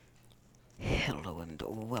Hello and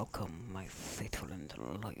welcome, my faithful and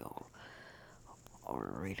loyal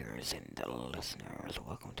readers and listeners.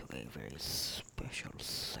 Welcome to a very special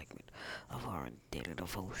segment of our daily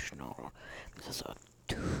devotional. This is a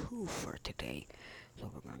two for today. So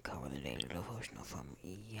we're going to cover the daily devotional from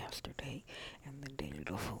yesterday and the daily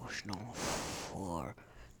devotional for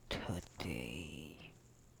today.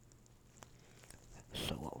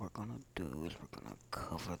 So what we're going to do is we're going to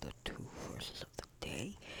cover the two verses of the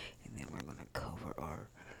day, and then we're going to cover our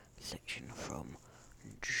section from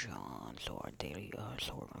John. So we're going to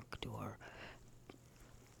do our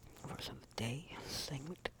verse of the day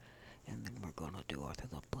segment, and then we're going to do our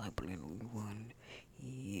through the Bible in 1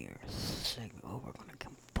 year segment. We're going to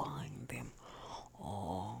combine them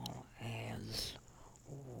all as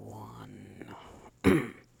one.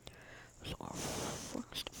 So our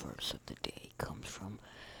first verse of the day comes from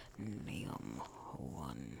Nahum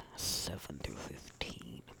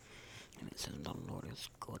 1:7-15. And it says, "The Lord is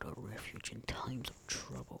good, a refuge in times of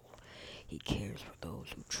trouble. He cares for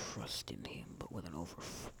those who trust in him, but with an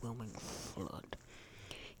overwhelming flood,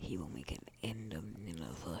 he will make an end of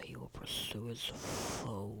Nineveh. He will pursue his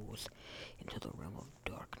foes into the realm of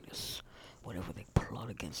darkness. Whatever they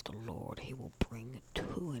plot against the Lord, he will bring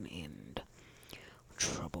to an end.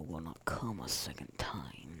 Trouble will not come a second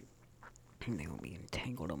time. They will be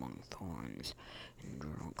entangled among thorns and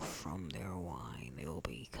drunk from their wine. They will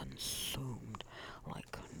be consumed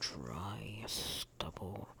like dry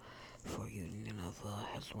stubble. For you, Nineveh,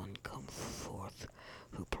 has one come forth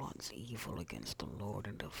who plots evil against the Lord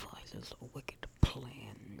and devises wicked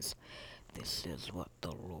plans. This is what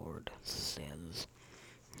the Lord says.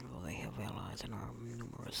 Though they have allies and are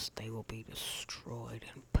numerous, they will be destroyed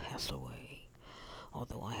and pass away.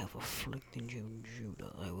 Although I have afflicted you,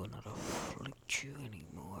 Judah, I will not afflict you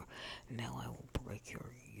anymore. Now I will break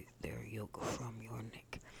their yoke from your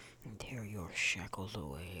neck and tear your shackles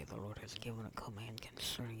away. The Lord has given a command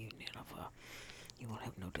concerning you, Nineveh. You will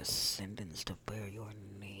have no descendants to bear your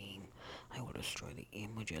name. I will destroy the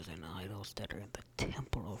images and idols that are in the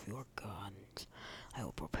temple of your gods. I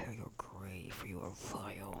will prepare your grave, for you are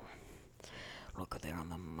vile. Look there on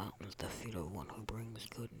the mountains, the feet of one who brings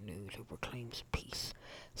good news, who proclaims peace.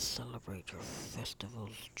 Celebrate your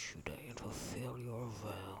festivals, Judah, and fulfill your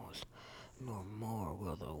vows. No more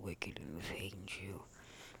will the wicked invade you.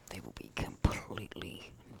 They will be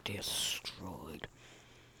completely destroyed.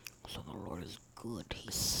 So the Lord is good. He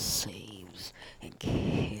saves and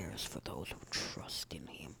cares for those who trust in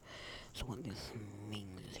him. So what this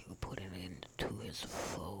means is he will put an end to his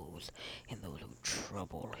foes and those who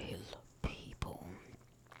trouble his people.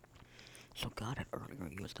 So God had earlier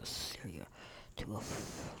used Assyria to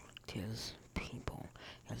afflict his people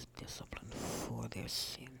as discipline for their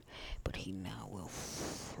sin, but he now will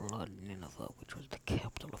flood Nineveh, which was the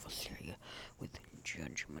capital of Assyria, with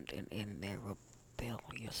judgment and in their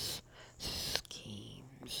rebellious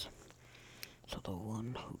schemes. So the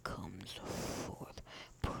one who comes forth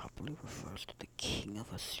properly refers to the king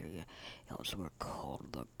of Assyria, elsewhere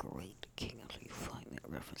called the Great King. So you find that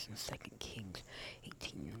reference in 2 Kings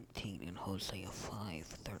 18:19 and Hosea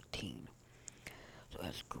 5:13. So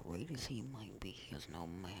as great as he might be, he is no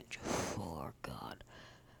match for God.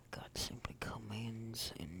 God simply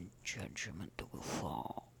commands and judgment will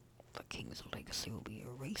fall. The king's legacy will be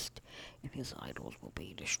erased and his idols will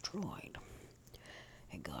be destroyed.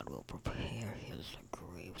 And God will prepare his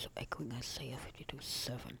grave. So echoing Isaiah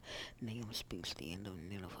 52:7, Nahum speaks the end of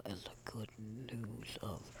Nineveh as the good news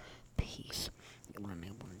of peace. It will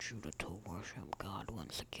enable Judah to worship God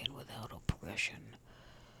once again without oppression.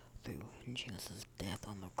 Through Jesus' death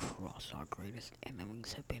on the cross, our greatest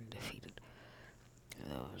enemies have been defeated.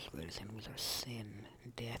 Those greatest enemies are sin,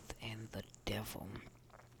 death, and the devil.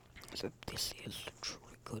 So this is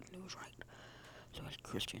truly good news, right? So as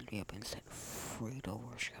Christians, we have been set free to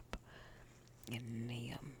worship. And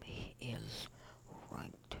Nahum is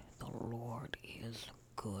right. The Lord is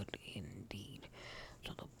good indeed.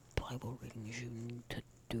 So the Bible readings you need to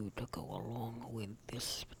do to go along with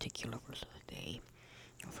this particular verse of the day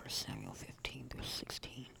are 1 Samuel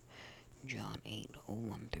 15-16, John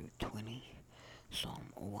 8:1-20,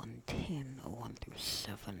 Psalm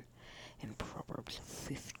 110:1-7, and Proverbs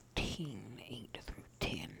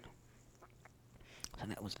 15:8-10. So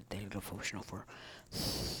that was the daily devotional for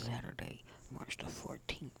Saturday, March the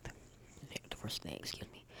 14th. The first day, excuse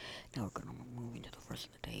me. Now we're going to move into the verse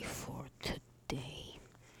of the day for today,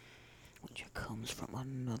 which comes from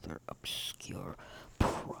another obscure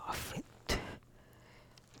prophet,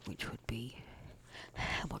 which would be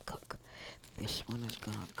Habakkuk. This one is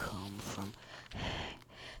going to come from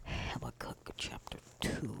Habakkuk chapter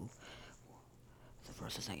 2,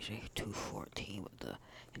 verse is actually 2:14, but the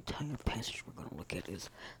entire passage we're going to look at is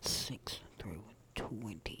 6 through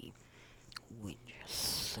 20, which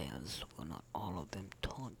says, "Will not all of them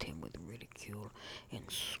taunt him with ridicule and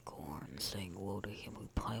scorn, saying, Woe to him who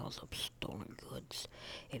piles up stolen goods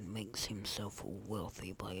and makes himself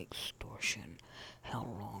wealthy by extortion? How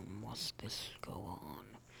long must this go on?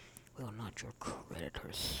 Will not your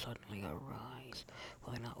creditors suddenly arise?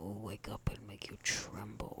 Will they not wake up and make you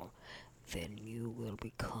tremble? Then you will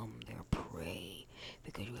become their prey,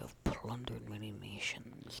 because you have plundered many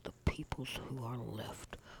nations. The peoples who are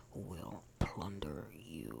left will plunder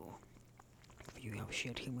you. For you have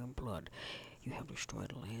shed human blood, you have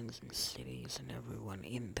destroyed lands and cities and everyone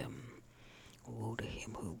in them. Woe to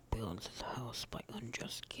him who builds his house by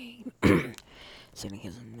unjust gain, setting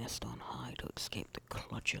his nest on high to escape the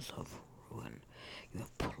clutches of ruin. You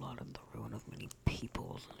have plotted the ruin of many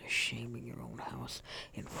peoples, shaming your own house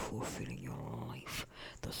and forfeiting your life.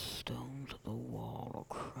 The stones of the wall will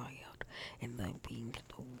cry out, and the beams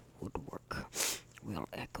of the woodwork will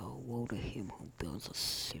echo. Woe to him who builds a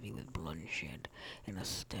city with bloodshed and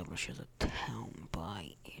establishes a town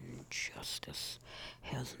by injustice.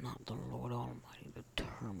 Has not the Lord Almighty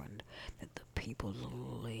determined that the people's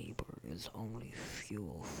labor is only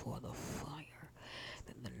fuel for the fire,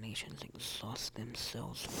 that the nations exhaust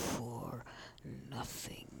themselves for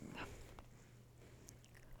nothing?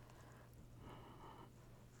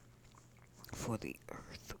 For the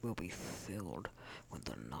earth will be filled with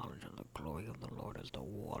the knowledge of the glory of the Lord as the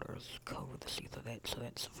waters cover the sea." So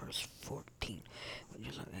that's verse 14, which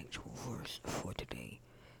is our actual verse for today.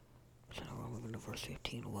 So now we're moving to verse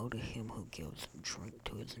 15. "Woe to him who gives drink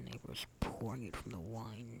to his neighbors, pouring it from the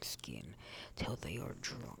wineskin till they are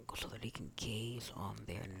drunk, so that he can gaze on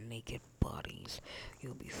their naked bodies.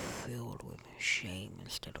 You'll be filled with shame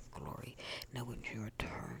instead of glory. Now in your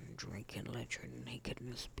turn, drink and let your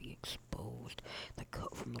nakedness be exposed. The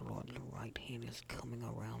cup from the Lord's right hand is coming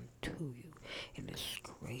around to you, and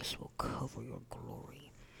disgrace will cover your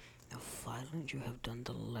glory. The violence you have done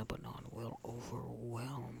to Lebanon will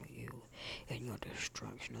overwhelm you, and your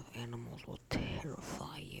destruction of animals will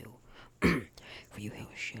terrify you. For you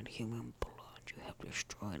have shed human blood, you have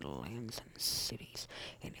destroyed lands and cities,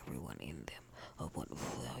 and everyone in them. Of what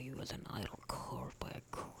value is an idol carved by a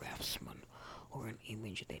craftsman, or an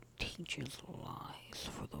image that teaches lies?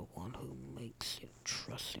 For the one who makes it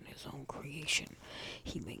trusts in his own creation.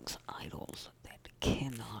 He makes idols that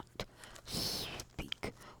cannot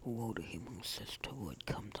speak. Woe to him who says to wood,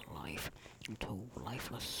 Come to life, and to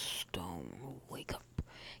lifeless stone, wake up.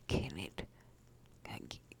 Can it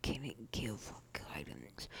give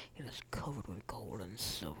guidance? It is covered with gold and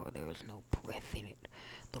silver. There is no breath in it.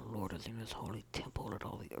 The Lord is in his holy temple. Let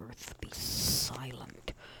all the earth be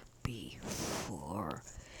silent before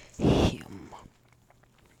him.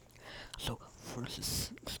 So verses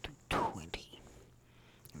 6 to 20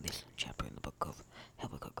 in this chapter in the book of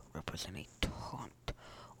Habakkuk represent a taunt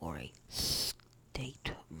or a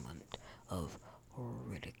statement of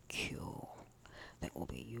ridicule that will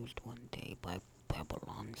be used one day by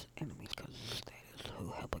Babylon's enemies, because that is who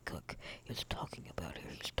Habakkuk is talking about here.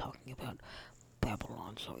 He's talking about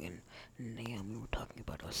Babylon. So in Nahum we were talking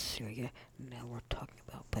about Assyria, now we're talking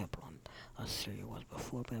about Babylon. Assyria was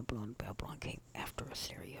before Babylon, Babylon came after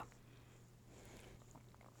Assyria.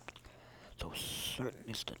 So certain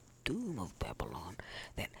is the doom of Babylon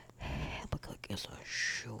that Habakkuk is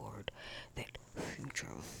assured that future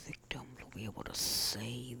victims will be able to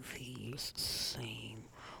say these same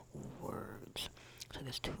words. So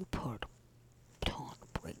this two-part taunt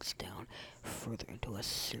breaks down further into a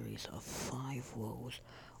series of 5 woes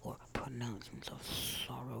or pronouncements of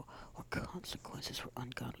sorrow or consequences for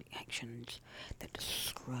ungodly actions that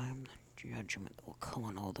describe the judgment that will come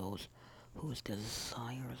on all those whose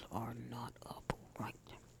desires are not upright.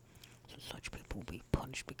 So such people will be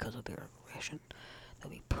punished because of their aggression.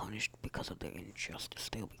 They'll be punished because of their injustice.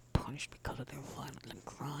 They'll be punished because of their violence and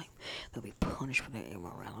crime. They'll be punished for their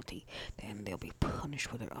immorality. And they'll be punished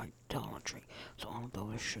for their idolatry. So all of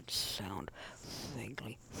those should sound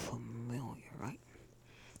vaguely familiar, right?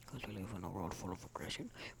 Because we live in a world full of aggression.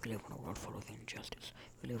 We live in a world full of injustice.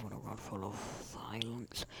 We live in a world full of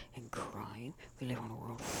violence and crime. We live in a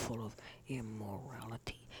world full of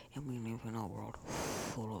immorality. And we live in a world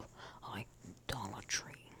full of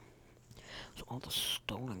idolatry. So all the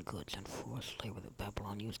stolen goods and forced labor that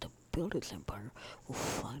Babylon used to build its empire will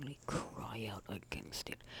finally cry out against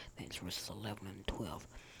it. That's verses 11 and 12.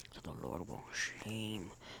 So the Lord will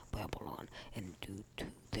shame Babylon and do to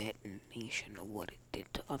that nation what it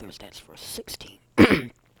did to others. That's verse 16.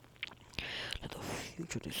 that the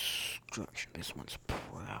future destruction, this once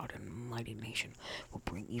proud and mighty nation, will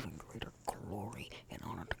bring even greater glory and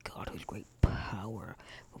honor to God, whose great power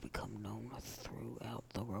will become known throughout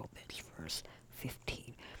the world. That's verse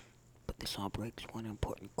 15. But this all breaks one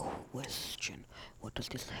important question. What does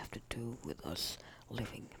this have to do with us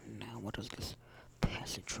living now? What does this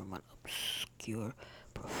passage from an obscure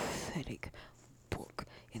prophetic book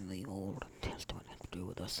in the Old Testament have to do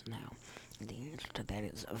with us now? And the answer to that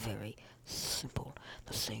is very simple.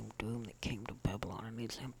 The same doom that came to Babylon and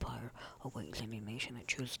its empire awaits any nation that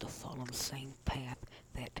chooses to follow the same path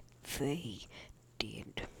that they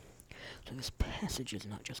did. So this passage is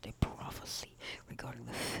not just a prophecy regarding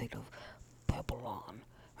the fate of Babylon,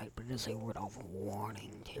 right? But it is a word of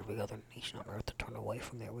warning to every other nation on earth to turn away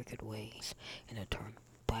from their wicked ways and to turn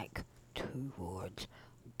back towards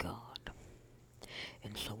God.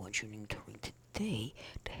 And so what you need to read today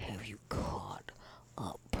to have you caught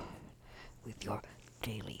up with your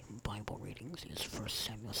daily Bible readings is 1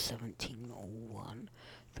 Samuel 17:1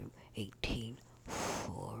 through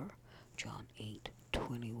 18:4, John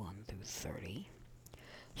 8:21 through 30,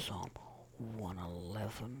 Psalm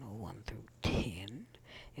 111, 1 through 10,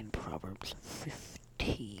 and Proverbs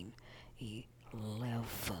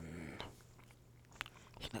 15:11.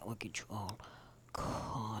 So that will get you all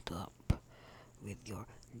caught up with your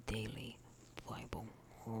daily Bible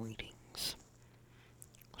readings.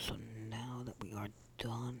 So now that we are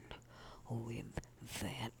done with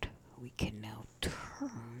that, we can now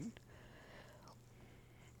turn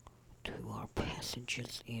to our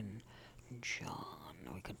passages in John.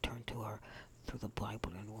 We can turn to our Through the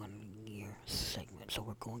Bible in 1 Year segment. So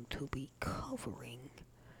we're going to be covering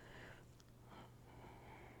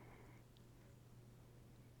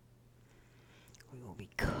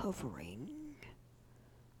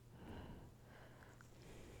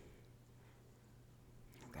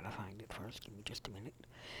I'm gonna find it first, give me just a minute.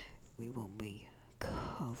 We will be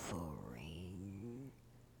covering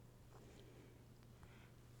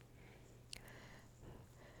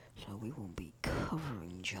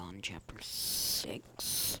John chapter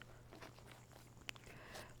 6,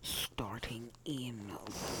 starting in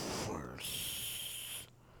verse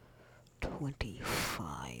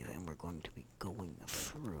 25, and we're going to be going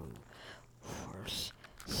through verse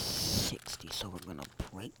 60. So we're going to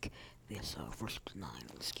break this, verse 9,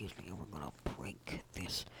 and we're going to break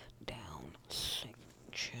this down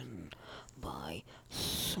section by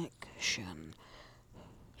section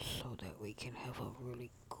so that we can have a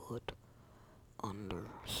really good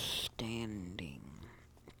understanding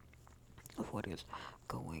of what is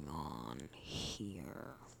going on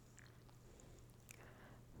here.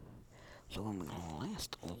 So when we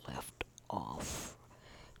last left off,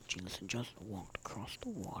 Jesus had just walked across the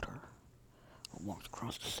water, walked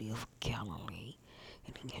across the Sea of Galilee,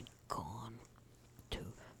 and he had gotten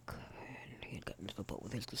into the boat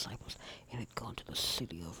with his disciples and had gone to the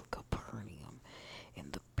city of Capernaum,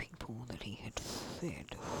 and the people that he had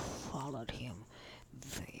fed followed him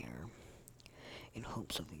there in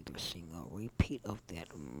hopes of either seeing a repeat of that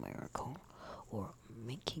miracle or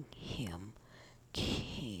making him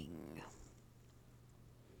king.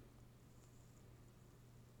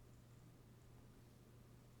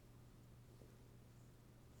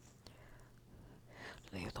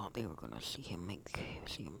 They thought they were going to see him make him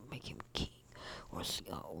king, or see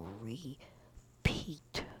a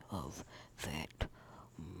repeat of that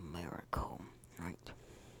miracle, right?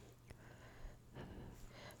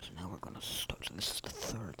 So now we're going to start. So this is the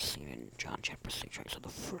third scene in John chapter 6, right? So the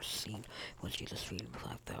first scene was Jesus feeding the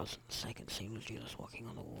 5,000. The second scene was Jesus walking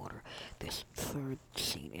on the water. This third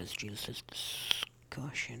scene is Jesus'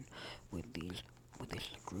 discussion with this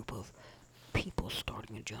group of people,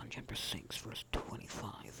 starting in John chapter 6, verse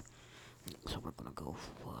 25. So we're going to go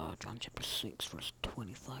for John chapter 6, verse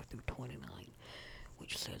 25 through 29,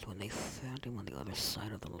 which says, when they found him on the other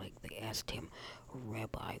side of the lake, they asked him,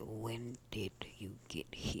 Rabbi, when did you get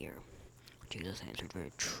here? Jesus answered,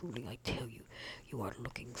 very truly, I tell you, you are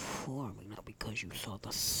looking for me, not because you saw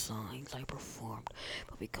the signs I performed,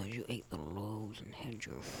 but because you ate the loaves and had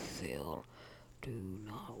your fill. Do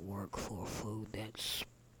not work for food that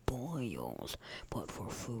spoils, but for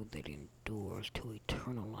food that endures to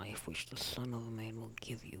eternal life, which the Son of Man will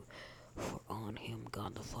give you. For on him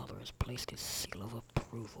God the Father has placed his seal of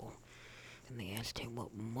approval. And they asked him,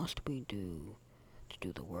 what must we do to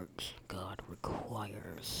do the works God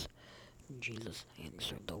requires? Jesus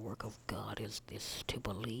answered, the work of God is this, to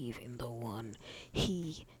believe in the one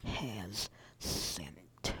he has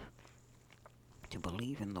sent. To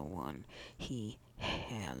believe in the one he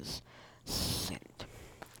has sent.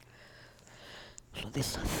 So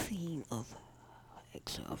this theme of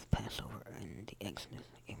of Passover and the Exodus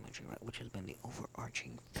imagery, right, which has been the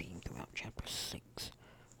overarching theme throughout chapter 6,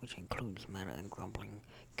 which includes manna and grumbling,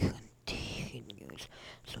 continues.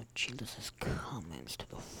 So Jesus' comments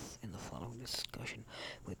in the following discussion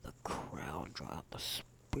with the crowd draw out the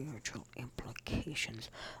spiritual implications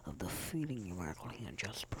of the feeding miracle he had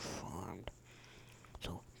just performed.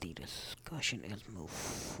 So the discussion is moved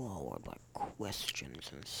forward by questions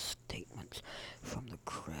and statements from the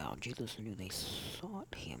crowd. Jesus knew they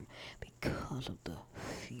sought him because of the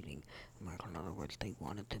feeding miracle. In other words, they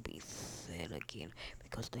wanted to be fed again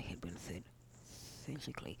because they had been fed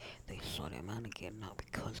physically. They sought him out again, not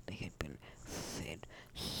because they had been fed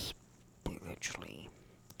spiritually.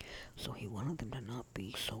 So he wanted them to not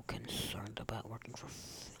be so concerned about working for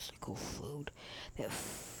physical food that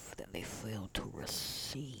they failed to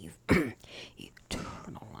receive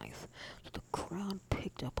eternal life. So the crowd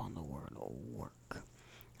picked up on the word work.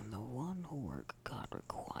 And the one work God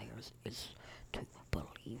requires is to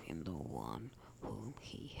believe in the one whom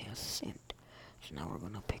he has sent. So now we're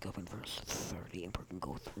going to pick up in verse 30 and we're going to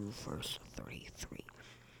go through verse 33.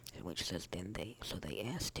 Which says, they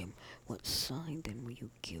asked him, what sign then will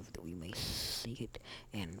you give that we may see it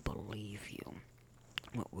and believe you?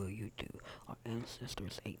 What will you do? Our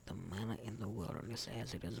ancestors ate the manna in the wilderness,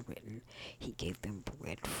 as it is written, he gave them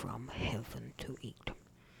bread from heaven to eat.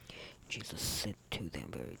 Jesus said to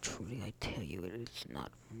them, very truly I tell you, it is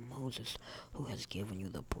not Moses who has given you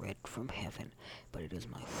the bread from heaven, but it is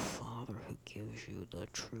my Father who gives you the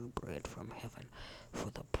true bread from heaven.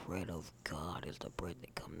 For the bread of God is the bread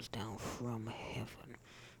that comes down from heaven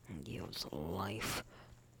and gives life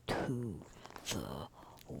to the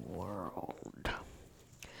world.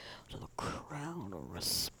 So the crowd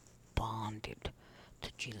responded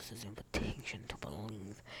to Jesus' invitation to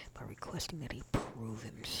believe by requesting that he prove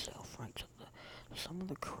himself, right? So some of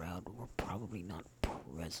the crowd were probably not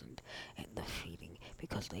present at the feeding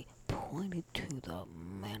because they pointed to the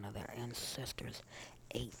manna their ancestors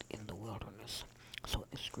ate in the wilderness. So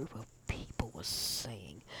what this group of people was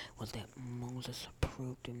saying was that Moses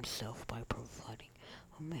proved himself by providing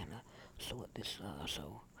a manna.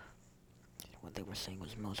 What they were saying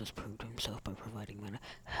was Moses proved himself by providing manna.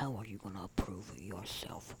 How are you going to prove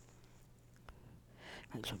yourself?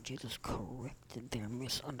 Right, so Jesus corrected their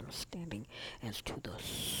misunderstanding as to the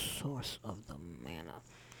source of the manna.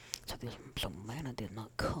 So manna did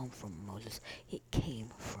not come from Moses. It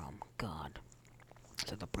came from God.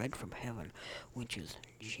 So the bread from heaven, which is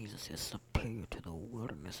Jesus, is superior to the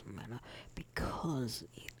wilderness manna because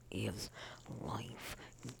it is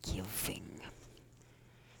life-giving.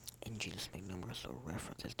 And Jesus made numerous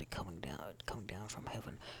references to coming down from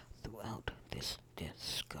heaven throughout this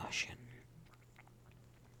discussion.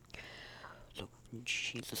 So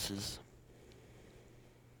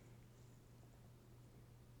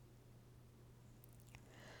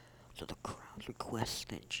So the crowd's request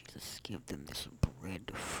that Jesus give them this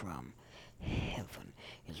bread from heaven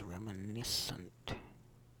is reminiscent.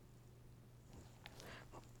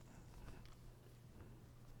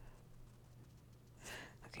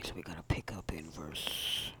 Okay, so we gotta pick up in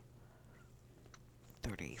verse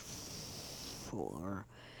 34,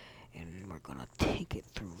 and we're gonna take it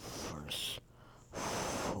through verse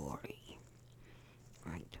 40,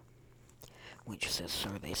 right? Which says,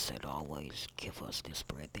 Sir, they said, always give us this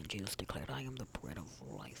bread. Then Jesus declared, I am the bread of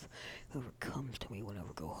life. Whoever comes to me will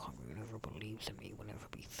never go hungry, and whoever believes in me will never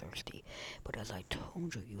be thirsty. But as I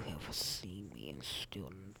told you, you have seen me and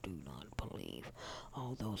still do not believe.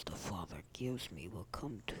 All those the Father gives me will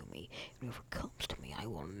come to me, and whoever comes to me I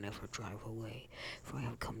will never drive away. For I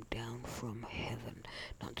have come down from heaven,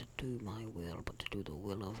 not to do my will, but to do the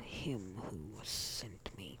will of him who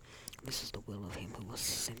sent me. This is the will of him who has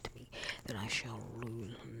sent me, that I shall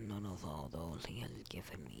lose none of all those he has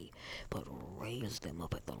given me, but raise them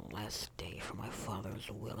up at the last day. For my Father's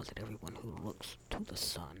will is that everyone who looks to the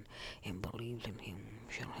Son and believes in him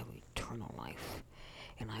shall have eternal life,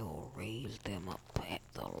 and I will raise them up at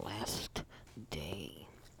the last day.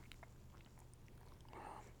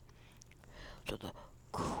 So the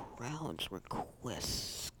crowd's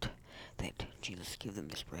request that Jesus give them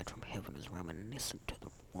this bread from heaven is reminiscent to the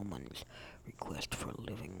woman's request for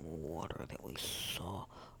living water that we saw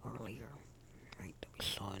earlier, right? That we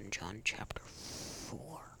saw in John chapter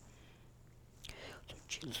 4. So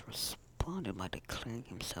Jesus responded by declaring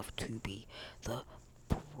himself to be the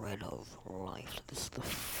bread of life. So this is the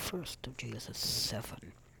first of Jesus'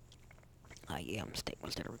 7 I am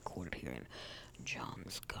statements that are recorded here in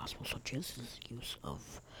John's Gospel. So Jesus' use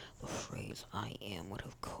of the phrase I am would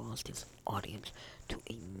have caused his audience to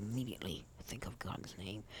immediately think of God's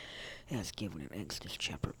name as given in Exodus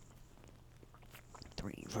chapter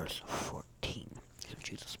 3, verse 14. So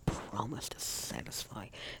Jesus promised to satisfy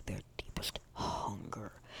their deepest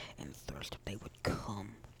hunger and thirst if they would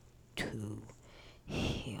come to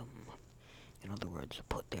him. In other words,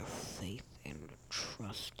 put their faith and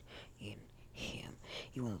trust in him.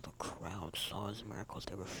 Even though the crowd saw his miracles,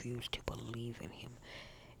 they refused to believe in him.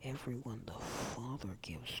 Everyone the Father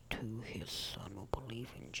gives to his Son will believe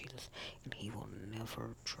in Jesus, and he will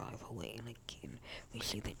never drive away. And again, we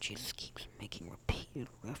see that Jesus keeps making repeated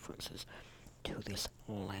references to this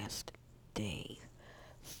last day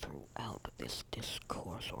throughout this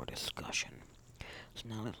discourse or discussion. So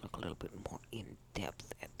now let's look a little bit more in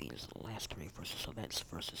depth at these last 3 verses. So that's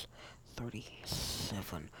verses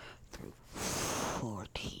 37 through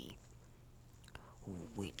 40,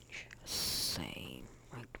 which say,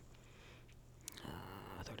 right,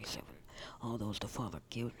 37. All those the Father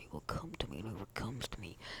gives me will come to me, and whoever comes to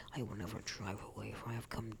me, I will never drive away. For I have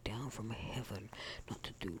come down from heaven, not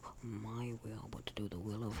to do my will, but to do the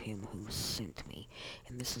will of him who sent me.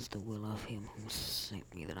 And this is the will of him who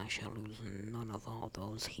sent me, that I shall lose none of all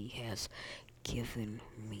those he has given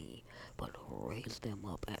me, but raise them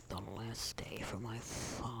up at the last day. For my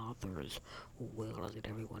Father's will is that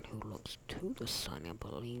everyone who looks to the Son and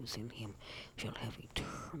believes in him shall have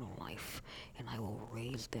eternal life, and I will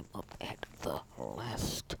raise them up at the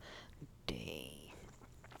last day.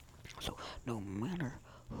 So no matter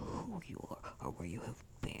who you are, or where you have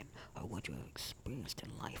been, or what you have experienced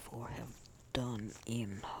in life, or have done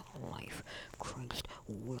in life, Christ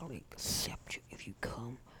will accept you if you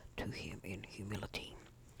come to him in humility.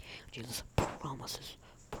 Jesus promises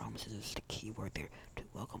is the key word there, to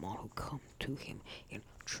welcome all who come to him in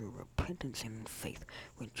true repentance and faith,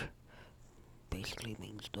 which basically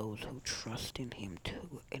means those who trust in him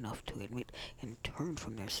enough to admit and turn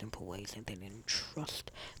from their simple ways, and then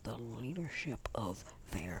entrust the leadership of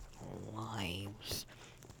their lives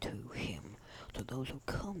to him. So those who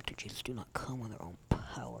come to Jesus do not come on their own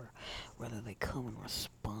power. Rather, they come in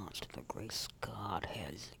response to the grace God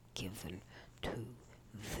has given to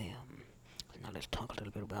them. Now let's talk a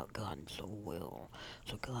little bit about God's will.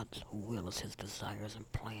 So God's will is his desires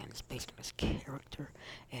and plans based on his character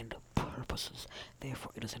and purposes.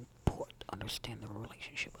 Therefore, it is important to understand the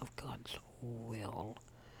relationship of God's will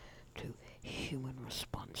to human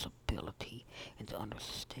responsibility. And to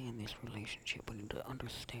understand this relationship, we need to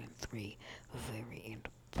understand 3 very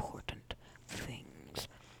important things.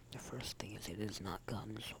 The first thing is, it is not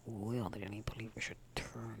God's will that any believer should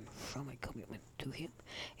turn from a commitment to him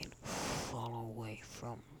and fall away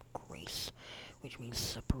from grace, which means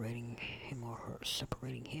separating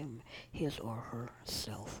him, his or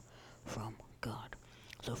herself, from God.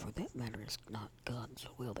 So for that matter, it's not God's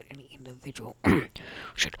will that any individual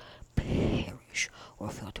should perish or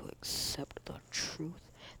fail to accept the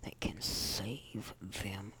truth that can save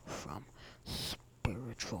them from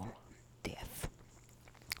spiritual death.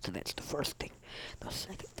 So that's the first thing. The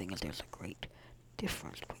second thing is, there's a great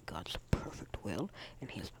difference between God's perfect will and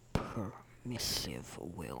his permissive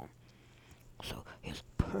will. So his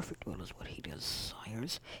perfect will is what he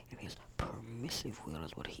desires, and his permissive will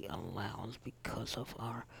is what he allows because of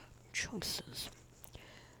our choices.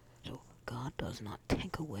 So God does not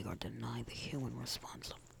take away or deny the human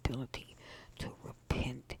responsibility to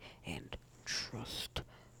repent and trust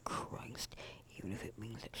Christ, even if it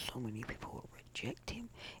means that so many people will reject him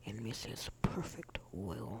and miss his perfect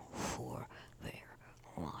will for their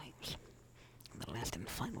lives. And the last and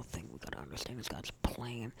final thing we gotta understand is, God's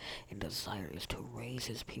plan and desire is to raise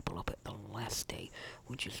his people up at the last day,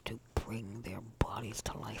 which is to bring their bodies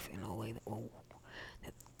to life in a way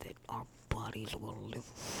that our bodies will live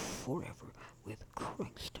forever with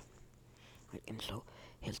Christ. Right? And so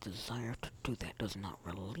his desire to do that does not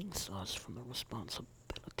release us from the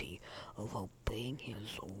responsibility of obeying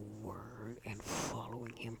his word and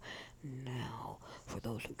following him now. For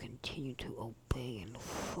those who continue to obey and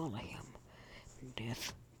follow him,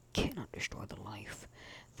 death cannot destroy the life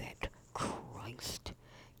that Christ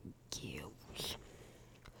gives.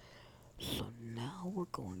 So now we're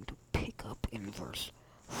going to pick up in verse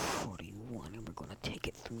 41, and we're going to take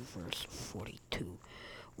it through verse 42,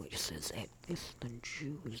 which says, At this the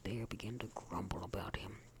Jews there began to grumble about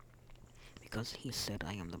him, because he said,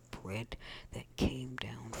 I am the bread that came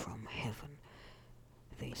down from heaven.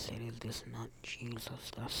 They said, Is this not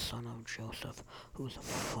Jesus, the son of Joseph, whose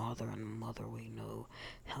father and mother we know?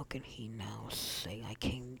 How can he now say, I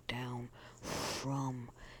came down from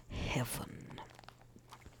heaven?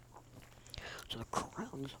 So the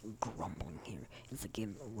crowd's grumbling here is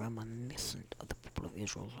again reminiscent of the people of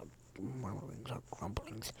Israel's murmurings or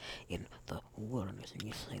grumblings in the wilderness. And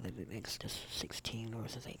you say that in Exodus 16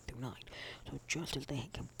 verses 8 through 9. So just as they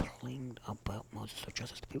had complained about Moses, or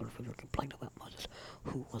just as the people of Israel complained about Moses,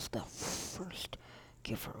 who was the first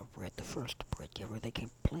giver of bread, the first bread giver, they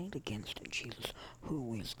complained against Jesus,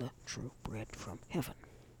 who is the true bread from heaven.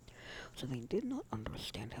 So they did not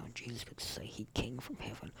understand how Jesus could say he came from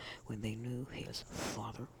heaven when they knew his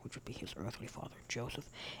father, which would be his earthly father, Joseph,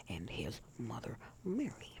 and his mother,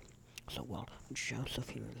 Mary. So while Joseph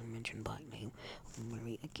here is mentioned by name,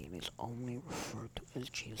 Mary again is only referred to as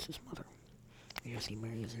Jesus' mother. You see,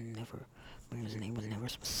 Mary's name was never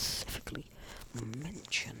specifically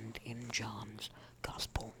mentioned in John's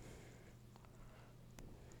Gospel.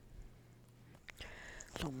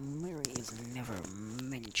 So Mary is never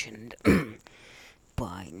mentioned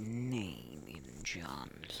by name in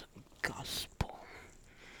John's Gospel.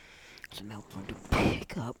 So now we're going to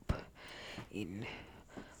pick up in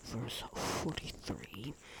verse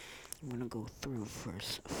 43. I'm going to go through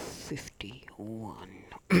verse 51,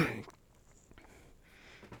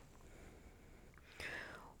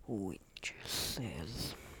 which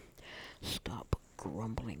says, "Stop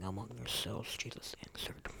grumbling among yourselves," Jesus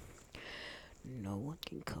answered. "No one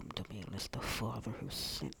can come to me unless the Father who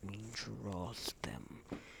sent me draws them,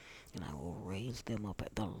 and I will raise them up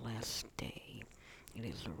at the last day. It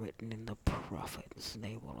is written in the prophets,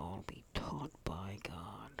 they will all be taught by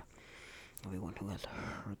God. Everyone who has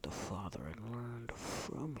heard the Father and learned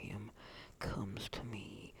from him comes to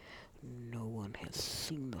me. No one has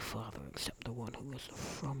seen the Father except the one who is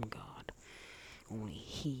from God. Only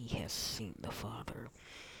he has seen the Father.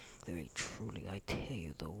 Very truly I tell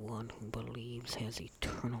you, the one who believes has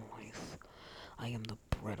eternal life. I am the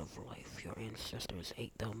bread of life. Your ancestors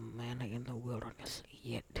ate the manna in the wilderness,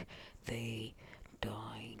 yet they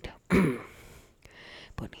died.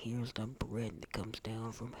 But here's the bread that comes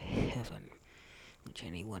down from heaven, which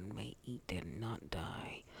anyone may eat and not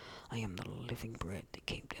die. I am the living bread that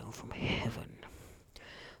came down from heaven.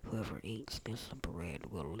 Whoever eats this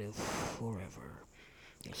bread will live forever.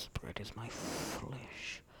 This bread is my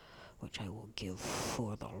flesh, which I will give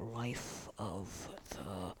for the life of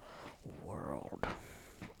the world."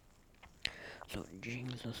 So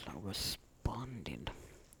Jesus responded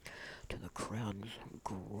to the crowd's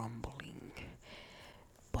grumbling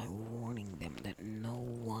by warning them that no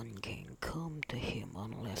one can come to him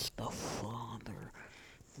unless the Father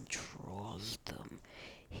draws them.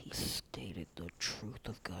 He stated the truth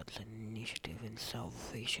of God's initiative in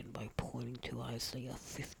salvation by pointing to Isaiah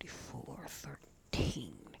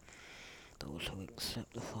 54:13. Those who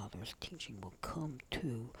accept the Father's teaching will come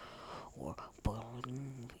to or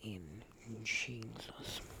believe in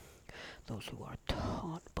Jesus. Those who are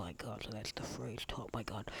taught by God, so that's the phrase taught by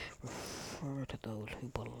God, refer to those who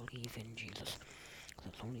believe in Jesus.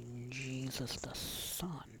 Since only Jesus the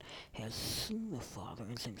Son has seen the Father,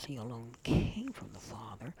 and since he alone came from the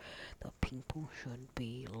Father, the people should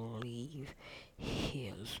believe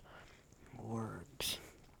his words.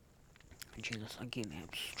 Jesus again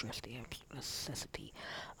stressed the necessity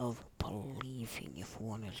of believing if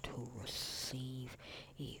one is to receive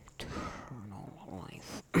eternal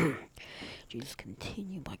life. Jesus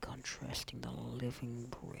continued by contrasting the living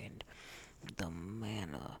bread, the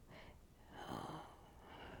manna,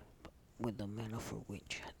 with the manna for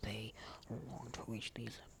which they longed, for which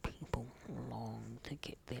these people longed to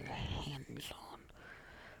get their hands on.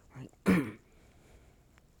 Right?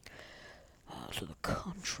 So the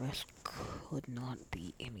contrast could not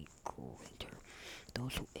be any greater.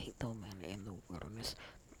 Those who ate the manna in the wilderness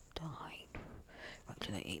died. Right?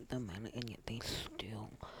 So they ate the manna and yet they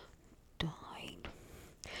still died.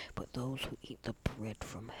 But those who eat the bread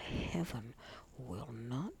from heaven will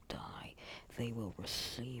not die. They will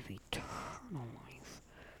receive eternal life.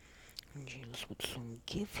 And Jesus would soon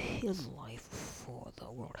give his life for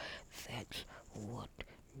the world. That's what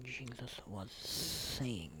Jesus was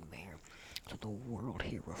saying there. So the world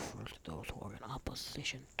here refers to those who are in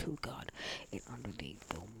opposition to God and under the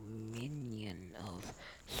dominion of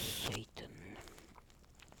Satan.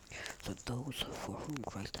 So those for whom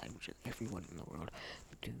Christ died, which is everyone in the world,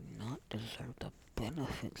 do not deserve the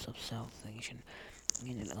benefits of salvation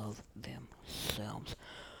in and of themselves.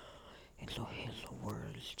 And so his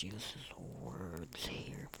words, Jesus' words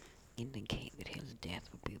here, indicate that his death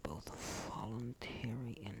would be both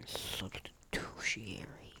voluntary and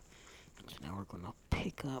substitutionary. So now we're going to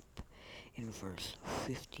pick up in verse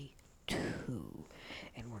 52,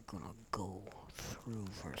 and we're going to go through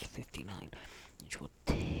verse 59, which will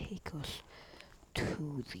take us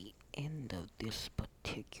to the end of this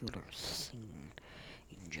particular scene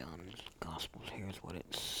in John's Gospel. Here's what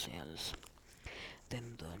it says.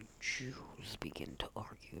 Then the Jews began to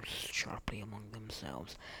argue sharply among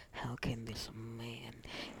themselves, how can this man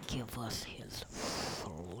give us his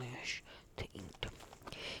flesh to eat?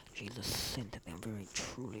 Jesus said to them, very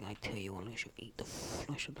truly I tell you, unless you eat the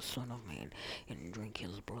flesh of the Son of Man and drink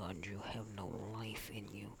his blood, you have no life in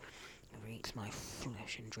you. Whoever eats my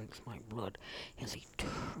flesh and drinks my blood has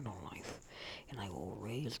eternal life, and I will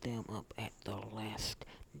raise them up at the last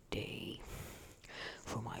day.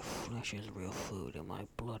 For my flesh is real food, and my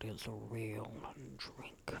blood is real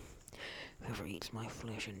drink. Whoever eats my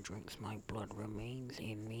flesh and drinks my blood remains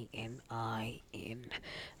in me, and I in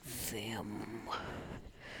them.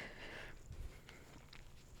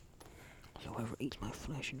 So whoever eats my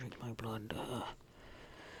flesh and drinks my blood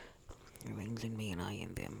remains in me, and I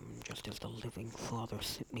in them. Just as the living Father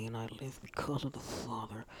sent me, and I live because of the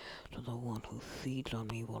Father, so the one who feeds on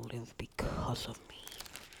me will live because of me.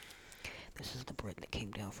 This is the bread that came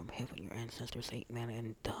down from heaven. Your ancestors ate manna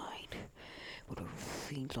and died. Whoever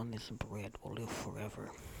feeds on this bread will live forever.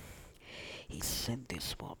 He said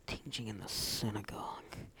this while teaching in the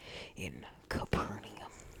synagogue in Capernaum.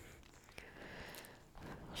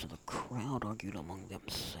 So the crowd argued among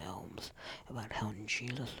themselves about how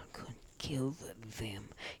Jesus could give them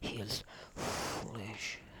his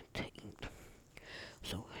flesh to eat.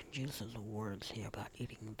 So Jesus' words here about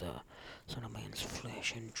eating the Son of Man's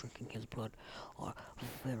flesh and drinking his blood are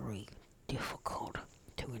very difficult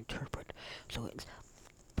to interpret. So it's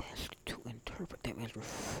best to interpret them as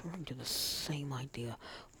referring to the same idea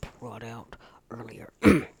brought out earlier,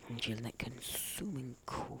 which is that consuming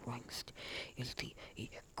Christ is the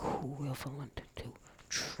equivalent to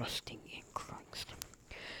trusting in Christ.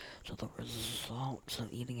 So the results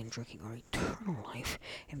of eating and drinking are eternal life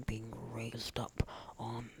and being raised up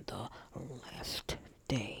on the last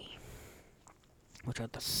day, which are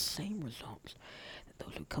the same results that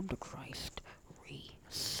those who come to Christ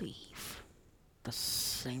receive. The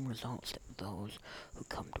same results that those who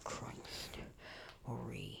come to Christ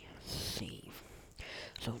receive.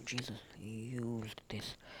 So Jesus used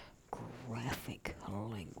this graphic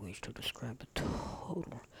language to describe the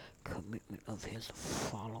total commitment of his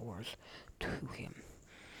followers to him.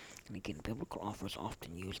 And again, biblical authors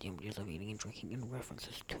often use the images of eating and drinking in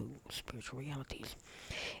references to spiritual realities.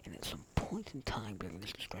 And at some point in time during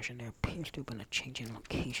this discussion, there appears to have been a change in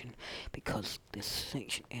location, because this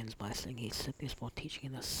section ends by saying he said this while teaching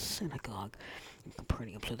in the synagogue in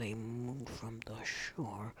Capernaum. So they moved from the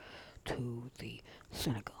shore to the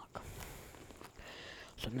synagogue.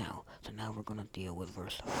 So now we're going to deal with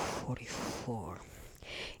verse 44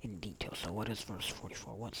 in detail. So what is verse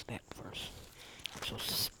 44? What's that verse? What's so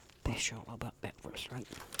special about that verse, right?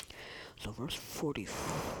 So verse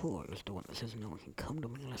 44 is the one that says, no one can come to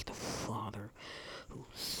me unless the Father who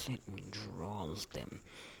sent me draws them,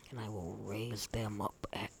 and I will raise them up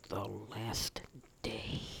at the last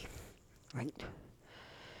day. Right?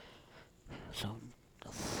 So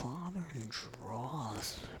the Father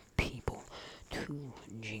draws people to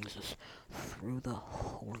Jesus through the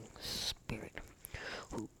Holy Spirit,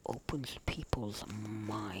 who opens people's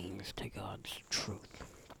minds to God's truth.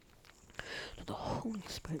 So the Holy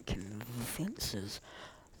Spirit convinces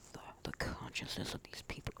the consciousness of these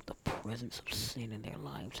people of the presence of sin in their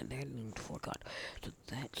lives and their need for God. So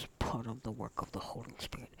that's part of the work of the Holy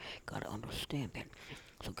Spirit. Gotta understand that.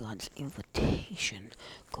 So God's invitation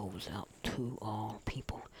goes out to all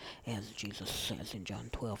people. As Jesus says in John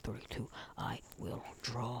 12:32, I will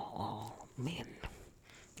draw all men.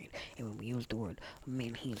 And when we use the word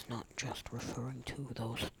men, he's not just referring to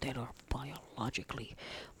those that are biologically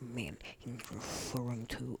men. He's referring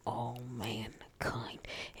to all mankind.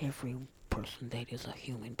 Every person that is a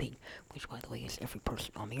human being, which, by the way, is every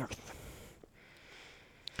person on the earth.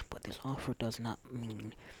 But this offer does not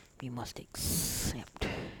mean we must accept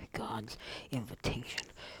God's invitation.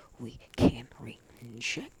 We can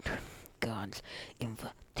reject God's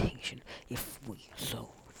invitation if we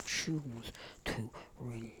so choose to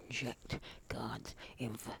reject God's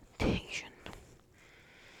invitation.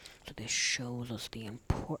 So this shows us the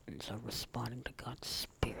importance of responding to God's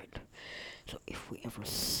Spirit. So if we ever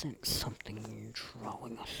sense something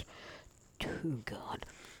drawing us to God,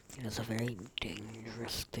 it is a very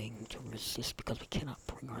dangerous thing to resist, because we cannot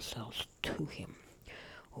bring ourselves to Him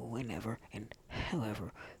whenever and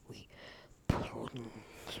however we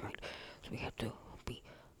please, right? So we have to be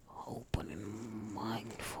open and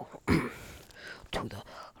mindful to the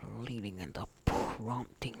leading and the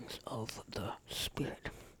promptings of the Spirit.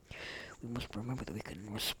 We must remember that we can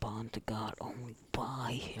respond to God only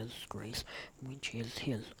by His grace, which is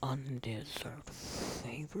His undeserved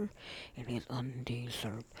favor and His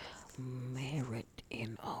undeserved merit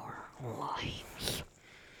in our lives.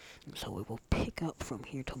 So we will pick up from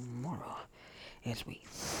here tomorrow as we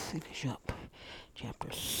finish up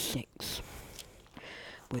chapter 6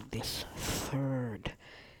 with this fourth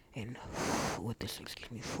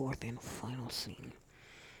and final scene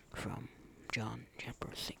from John chapter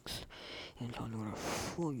 6. And so in order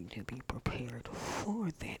for you to be prepared for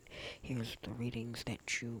that, here's the readings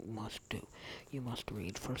that you must do. You must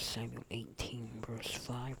read 1 Samuel 18 verse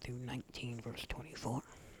 5 through 19 verse 24.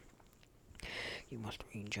 You must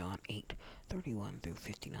read John 8:31 through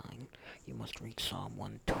 59. You must read Psalm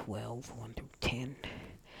 112, 1 through 10,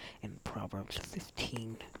 and Proverbs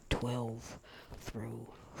 15:12 through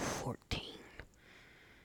 14.